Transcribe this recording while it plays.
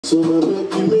So my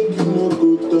baby make you no go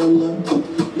dollar,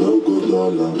 no go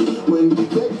dollar. When the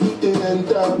baby they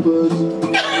enter body.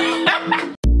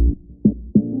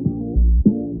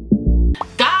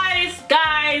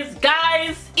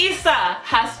 Guys, IZA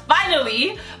has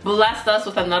finally blessed us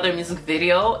with another music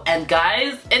video, and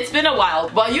guys, it's been a while,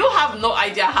 but you have no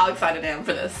idea how excited I am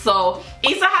for this. So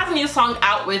IZA has a new song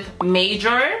out with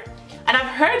Maejor, and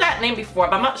I've heard that name before,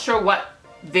 but I'm not sure what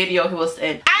video he was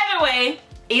in. Either way,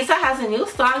 IZA has a new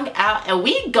song out and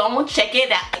we gon' check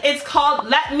it out. It's called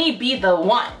Let Me Be The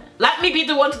One. Let me be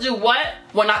the one to do what?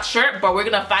 We're not sure, but we're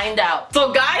gonna find out.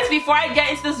 So guys, before I get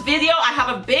into this video, I have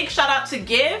a big shout out to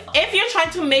give. If you're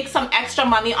trying to make some extra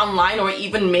money online or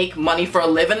even make money for a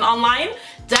living online,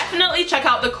 definitely check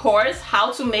out the course,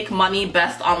 How to Make Money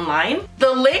Best Online.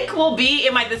 The link will be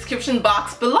in my description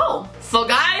box below. So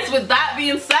guys, with that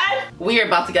being said, we are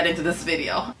about to get into this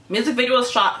video. Music video was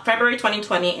shot February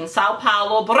 2020 in Sao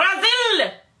Paulo,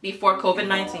 Brazil, before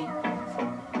COVID-19.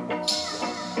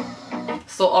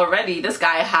 So already this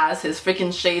guy has his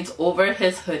freaking shades over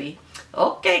his hoodie.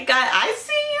 Okay guy, I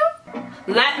see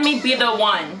you. Let me be the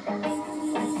one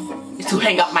to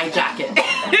hang up my jacket.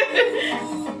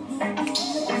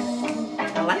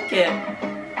 I like it.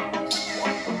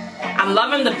 I'm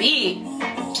loving the beat.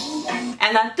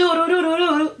 And then do do do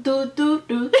do do do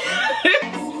do.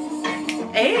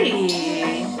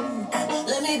 Hey.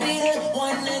 Let me be the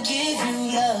one to give you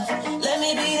love. Let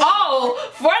me be the Oh,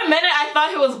 for a minute I thought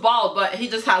he was bald, but he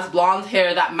just has blonde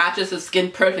hair that matches his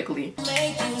skin perfectly.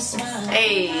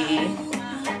 Hey.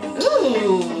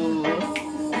 Ooh.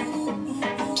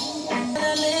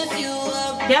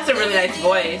 He has a really nice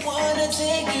voice.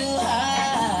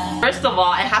 First of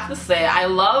all, I have to say, I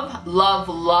love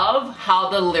how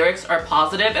the lyrics are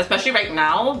positive, especially right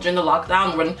now during the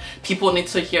lockdown when people need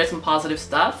to hear some positive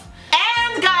stuff.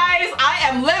 And guys, I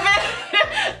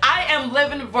am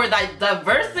living for that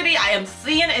diversity I am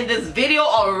seeing in this video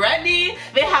already.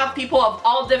 They have people of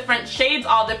all different shades,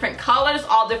 all different colors,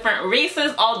 all different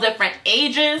races, all different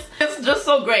ages. It's just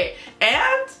so great.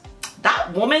 And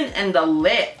that woman in the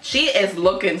lip, she is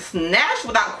looking snatched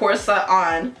with that corset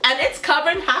on. And it's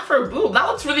covering half her boob. That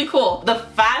looks really cool. The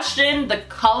fashion, the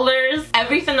colors,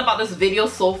 everything about this video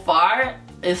so far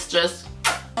is just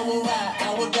I will ride,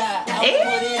 I will die, I will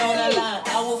put it on the line,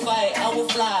 I will fight, I will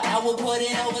fly, I will put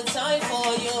in overtime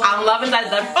for you. I'm loving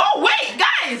that. Oh wait,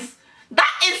 guys!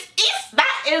 That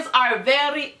is our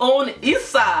very own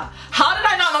IZA. How did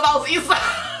I not know that was IZA?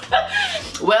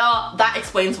 Well, that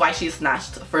explains why she's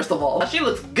snatched, first of all. She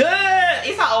looks good!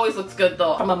 IZA always looks good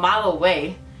though. From a mile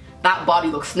away, that body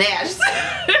looks snatched.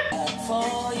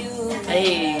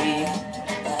 Hey.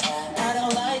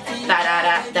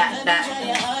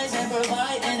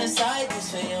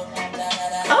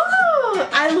 Oh,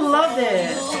 I love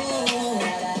it.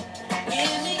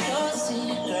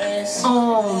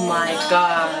 Oh my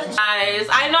god. Guys,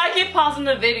 I know I keep pausing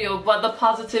the video, but the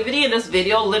positivity in this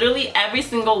video, literally every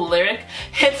single lyric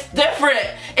hits different.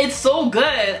 It's so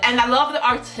good, and I love the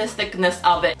artisticness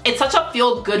of it. It's such a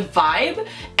feel-good vibe,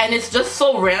 and it's just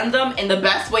so random in the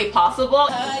best way possible.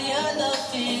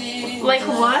 Like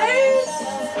what?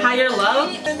 Higher love?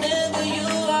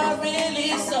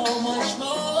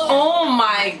 Oh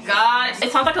my god.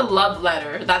 It sounds like a love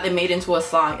letter that they made into a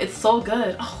song. It's so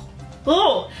good.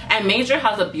 Oh, and Maejor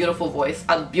has a beautiful voice,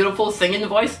 a beautiful singing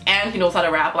voice, and he knows how to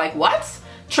rap. Like what?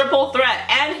 Triple threat,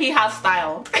 and he has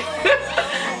style.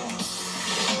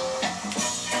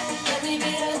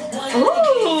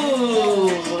 Ooh.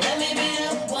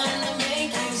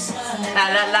 La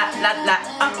la la la la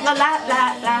la la la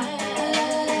la.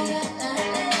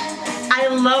 I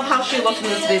love how she looks in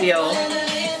this video.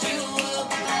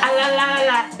 La la la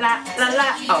la la la la.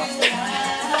 Oh.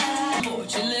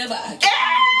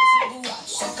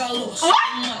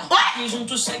 What?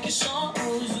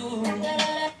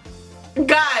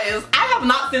 Guys, I have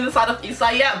not seen the side of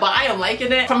IZA yet, but I am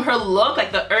liking it. From her look,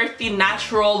 like the earthy,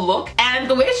 natural look, and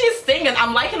the way she's singing,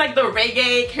 I'm liking like the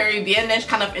reggae, Caribbean-ish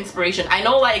kind of inspiration. I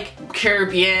know like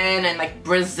Caribbean and like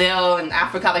Brazil and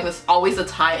Africa, like there's always a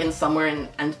tie-in somewhere in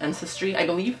ancestry, I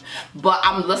believe. But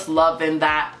I'm just loving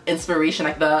that inspiration,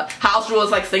 like the house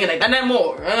rules, like singing like that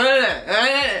more.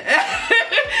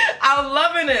 I'm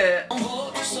loving it.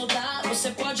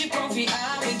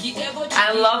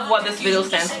 I love what this video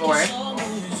stands for.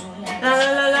 La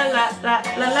la la la la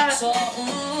la la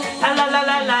la la la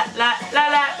la la la la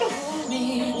la.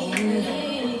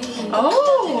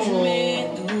 Oh,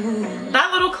 that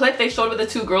little clip they showed with the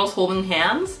two girls holding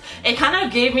hands, it kind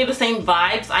of gave me the same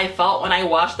vibes I felt when I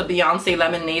watched the Beyonce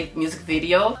Lemonade music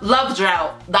video. Love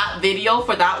Drought, that video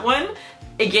for that one,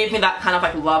 it gave me that kind of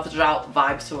like Love Drought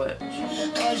vibes to it.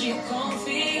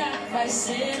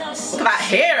 at that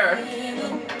hair.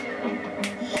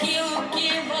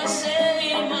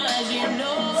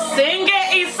 Sing it,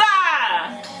 Isa.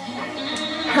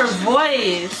 Her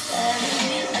voice.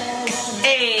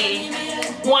 Hey,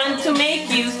 want to make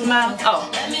you smile. Oh.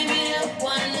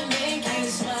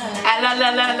 La la la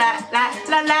la la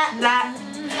la la la.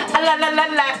 La la la la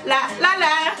la la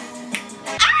la.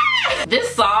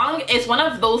 This song is one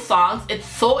of those songs, it's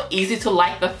so easy to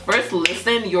like. The first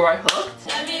listen, you are hooked.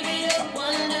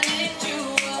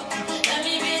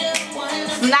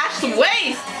 Snatched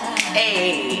waist.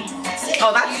 Hey.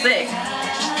 Oh, that's sick.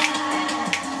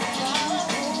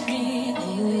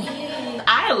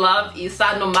 I love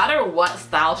Isa no matter what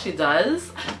style she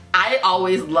does. I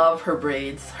always love her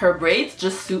braids. Her braids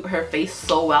just suit her face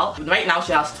so well. Right now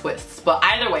she has twists, but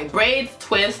either way, braids,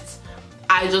 twists,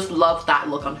 I just love that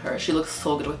look on her. She looks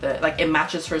so good with it. Like, it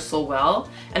matches her so well,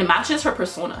 and it matches her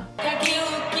persona.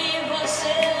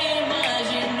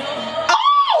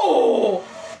 Oh!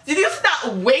 Did you see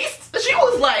that waist? She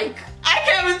was like, I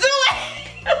can't even do it.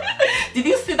 Did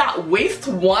you see that waist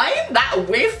wind? That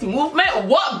waist movement?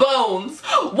 What bones?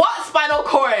 What spinal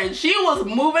cord? She was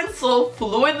moving so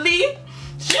fluidly.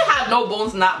 She had no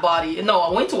bones in that body. No,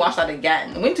 I'm going to watch that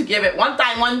again. I'm going to give it one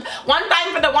time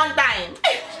for the one time.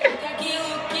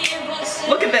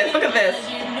 Look at this, look at this.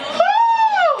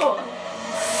 Woo!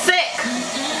 Sick.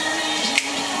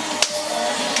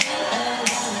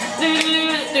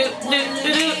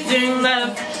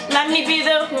 Let me be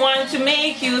the one to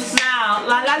make you smile.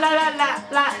 La la la la la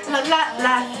la la la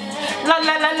la la la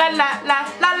la la la la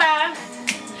la la.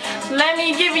 Let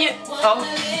me give you. Oh.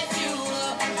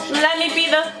 Let me be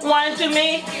the one to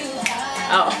make you.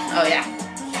 Oh yeah.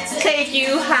 Take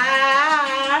you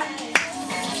high.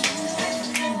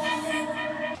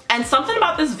 And something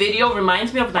about this video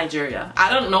reminds me of Nigeria. I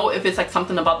don't know if it's like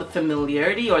something about the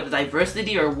familiarity or the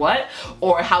diversity or what,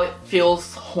 or how it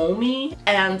feels homey.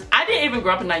 And I didn't even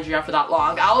grow up in Nigeria for that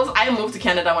long. I moved to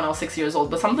Canada when I was 6 years old,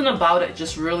 but something about it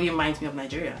just really reminds me of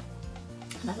Nigeria.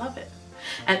 And I love it.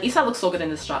 And Isa looks so good in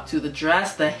this shot too. The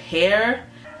dress, the hair.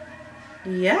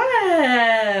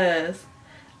 Yes.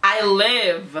 I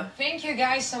live. Thank you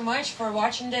guys so much for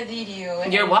watching the video.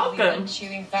 And you're welcome. We want to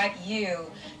invite you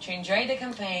to enjoy the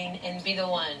campaign and be the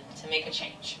one to make a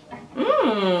change.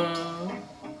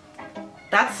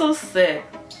 That's so sick.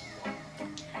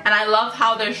 And I love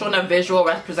how they're showing a visual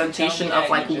representation of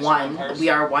like one. We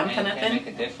are one kind of thing. Make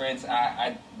a difference.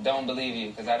 I don't believe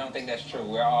you because I don't think that's true.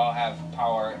 We all have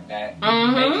power that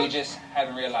maybe you just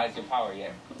haven't realized your power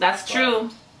yet. That's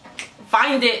true.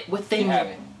 Find it within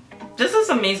you. This is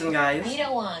amazing, guys. Be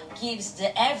the one gives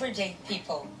the everyday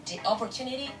people the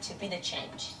opportunity to be the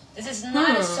change. This is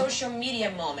not a social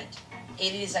media moment.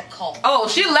 It is a call. Oh,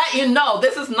 she let you know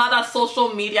this is not a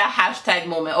social media hashtag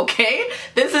moment, okay?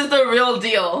 This is the real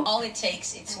deal. All it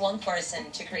takes is one person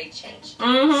to create change.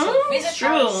 So visit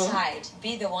our site.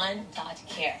 Be the one that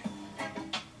care.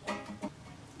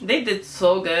 They did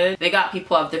so good. They got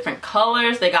people of different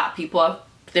colors. They got people of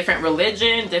different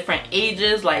religion, different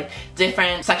ages, like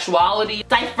different sexuality.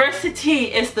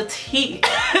 Diversity is the tea.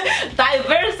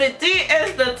 Diversity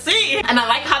is the tea. And I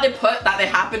like how they put that it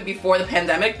happened before the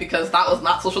pandemic because that was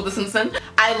not social distancing.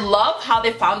 I love how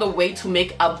they found a way to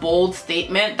make a bold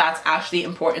statement that's actually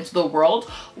important to the world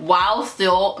while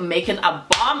still making a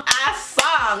bomb ass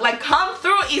song. Like, come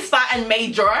through, Isa and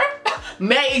Maejor.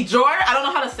 Maejor, I don't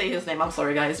know how to say his name, I'm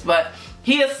sorry guys, but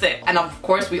he is sick. And of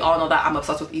course we all know that I'm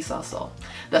obsessed with Isa, so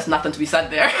there's nothing to be said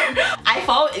there. I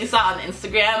follow Isa on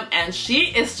Instagram and she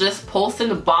is just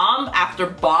posting bomb after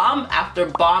bomb after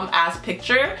bomb ass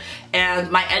picture,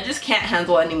 and my edges can't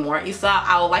handle anymore, Isa.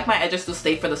 I would like my edges to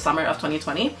stay for the summer of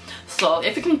 2020. So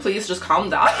if you can please just calm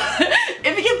down.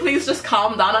 If you can please just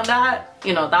calm down on that,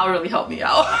 you know, that would really help me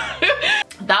out.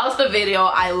 That was the video.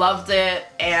 I loved it,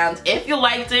 and if you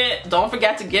liked it, don't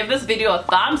forget to give this video a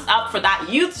thumbs up for that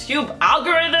YouTube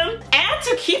algorithm. And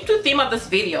to keep the theme of this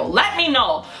video, let me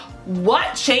know,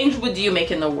 what change would you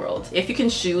make in the world? If you can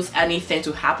choose anything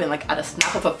to happen like at a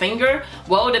snap of a finger,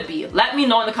 what would it be? Let me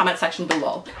know in the comment section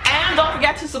below. And don't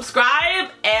forget to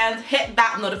subscribe and hit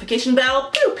that notification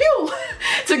bell, pew pew,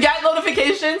 to get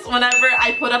notifications whenever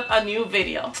I put up a new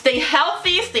video. Stay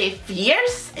healthy, stay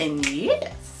fierce, and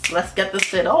yes, let's get this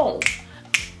shit on.